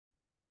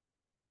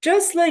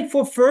just like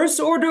for first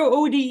order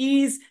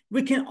ODEs,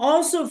 we can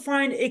also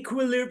find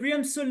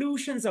equilibrium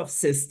solutions of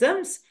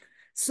systems.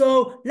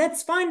 So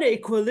let's find the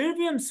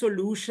equilibrium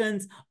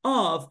solutions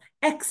of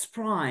x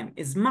prime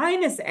is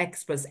minus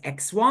x plus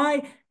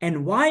xy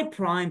and y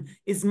prime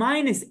is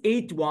minus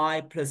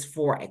 8y plus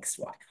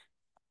 4xy.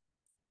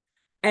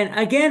 And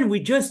again, we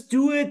just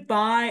do it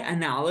by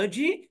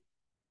analogy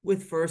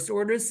with first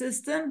order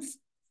systems.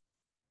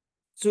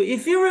 So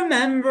if you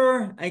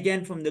remember,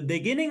 again, from the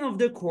beginning of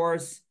the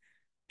course,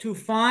 to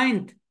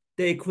find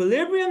the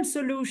equilibrium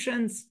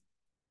solutions,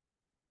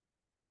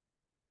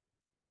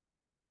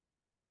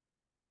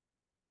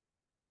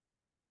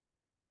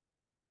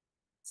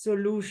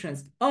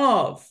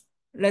 of,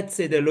 let's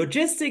say, the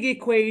logistic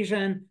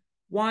equation,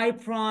 y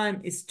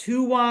prime is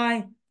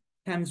 2y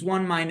times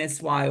 1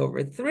 minus y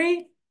over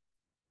 3.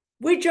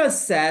 We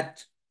just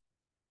set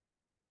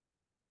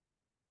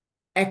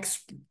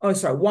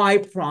y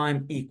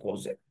prime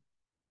equals it.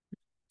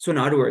 So in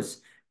other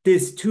words,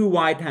 this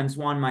 2y times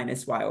 1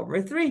 minus y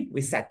over 3,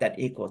 we set that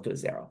equal to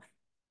 0.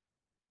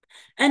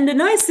 And the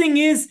nice thing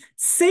is,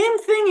 same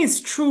thing is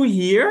true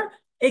here,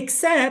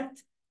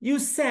 except you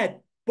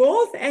set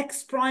both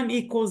x prime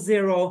equals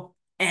 0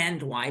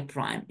 and y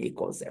prime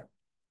equals 0.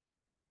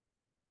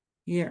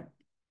 Here,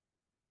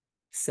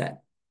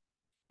 set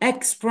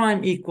x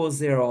prime equals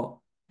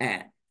 0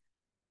 and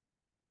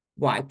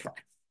y prime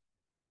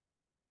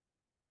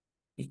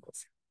equals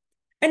 0.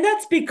 And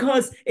that's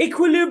because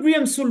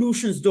equilibrium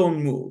solutions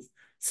don't move.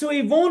 So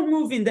it won't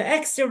move in the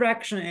x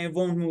direction and it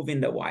won't move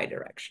in the y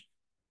direction.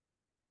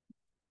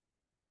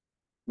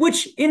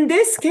 Which in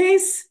this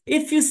case,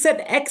 if you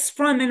set x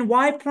prime and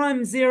y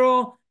prime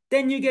 0,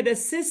 then you get a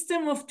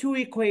system of two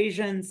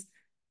equations,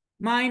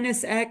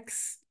 minus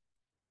x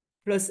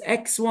plus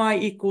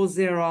xy equals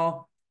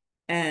 0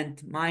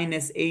 and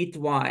minus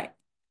 8y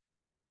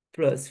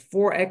plus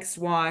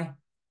 4xy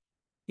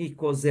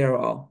equals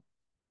 0.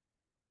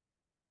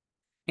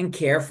 And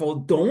careful,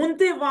 don't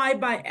divide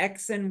by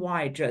x and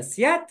y just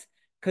yet,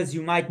 because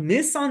you might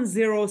miss on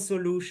 0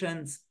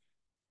 solutions.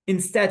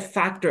 Instead,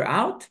 factor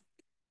out.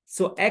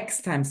 So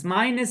x times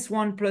minus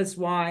 1 plus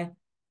y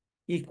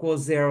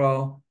equals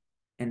 0,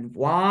 and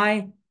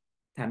y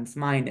times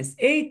minus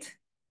 8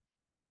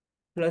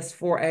 plus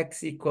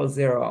 4x equals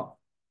 0.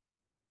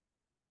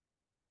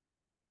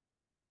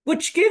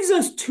 Which gives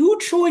us two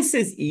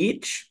choices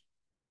each.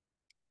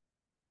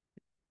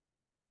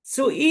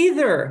 So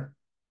either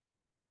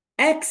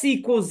x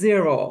equals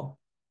 0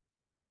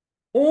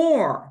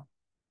 or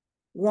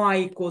y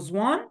equals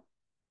 1,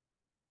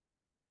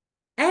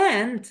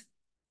 and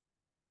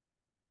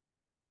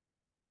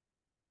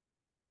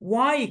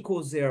y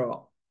equals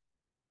 0,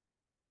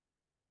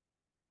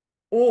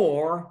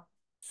 or,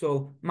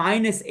 so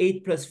minus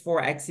 8 plus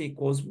 4x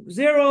equals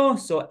 0,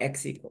 so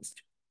x equals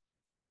 2.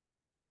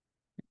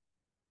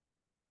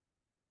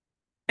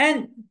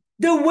 And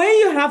the way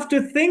you have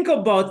to think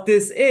about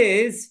this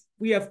is,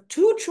 we have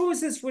two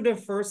choices for the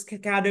first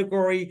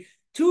category,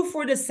 two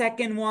for the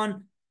second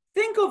one.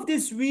 Think of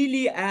this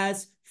really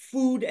as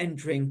food and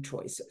drink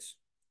choices.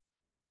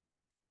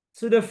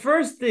 So the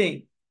first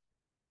thing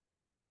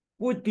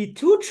would be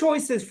two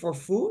choices for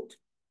food.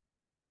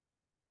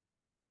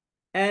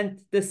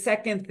 And the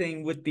second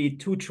thing would be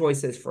two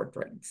choices for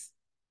drinks.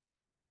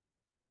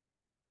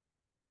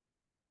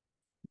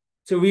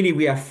 So really,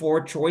 we have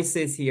four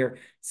choices here.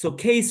 So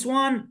case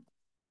one.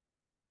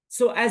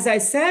 So as I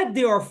said,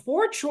 there are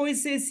four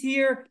choices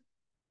here.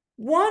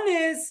 One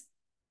is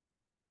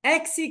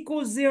x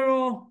equals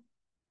 0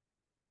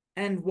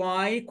 and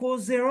y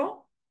equals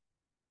 0.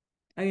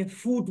 I mean,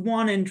 food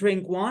 1 and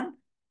drink 1.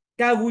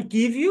 That would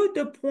give you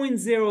the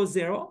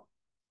 0.00.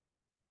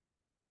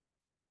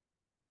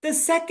 The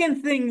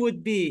second thing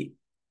would be,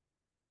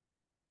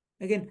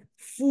 again,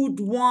 food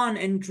 1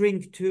 and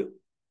drink 2.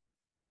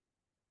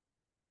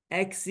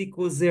 X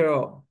equals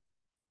 0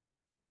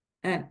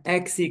 and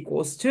x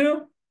equals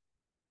 2.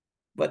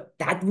 But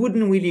that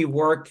wouldn't really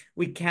work.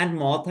 We can't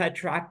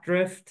multi-track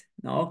drift,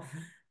 no.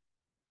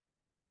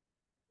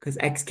 Because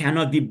x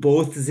cannot be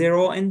both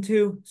 0 and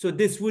 2. So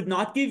this would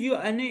not give you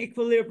any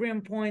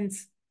equilibrium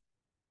points.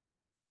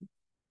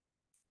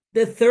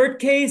 The third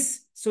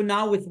case, so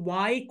now with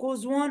y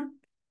equals 1,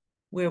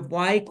 we have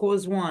y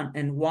equals 1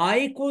 and y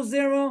equals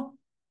 0.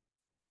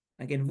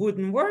 Again,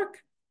 wouldn't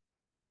work.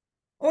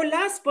 Or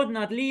last but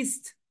not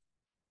least,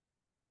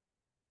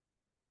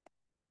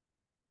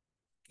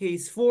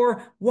 case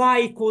 4,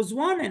 y equals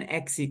 1 and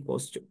x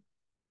equals 2.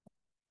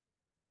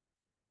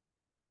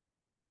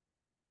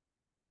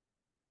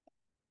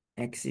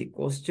 X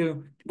equals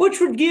 2, which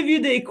would give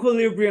you the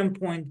equilibrium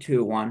point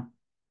 2, 1.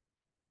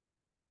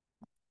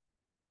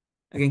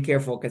 Again,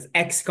 careful, because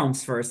x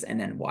comes first and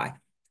then y.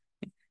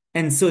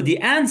 And so the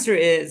answer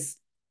is,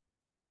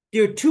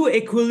 there are two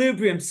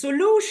equilibrium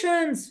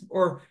solutions,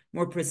 or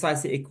more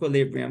precisely,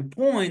 equilibrium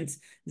points,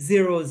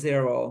 0,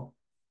 0,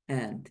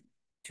 and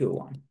 2,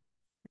 1.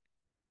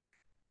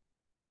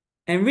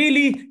 And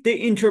really,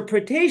 the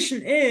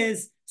interpretation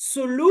is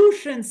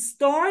solutions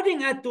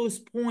starting at those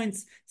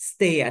points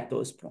stay at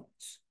those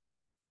points.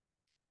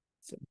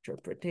 So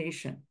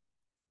interpretation,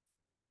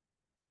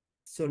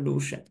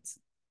 solutions.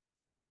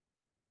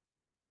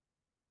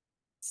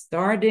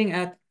 Starting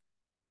at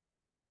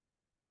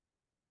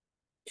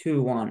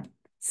 2, 1,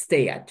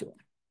 stay at 2.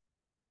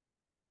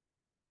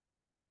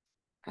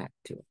 At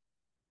 2.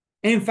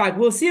 In fact,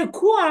 we'll see a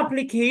cool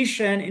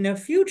application in a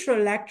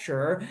future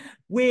lecture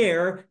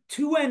where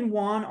 2 and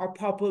 1 are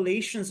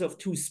populations of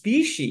 2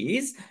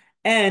 species.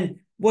 And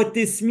what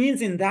this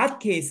means in that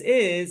case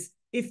is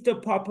if the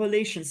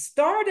populations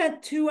start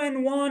at 2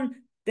 and 1,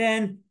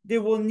 then they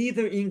will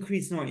neither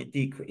increase nor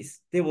decrease.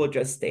 They will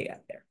just stay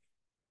at there.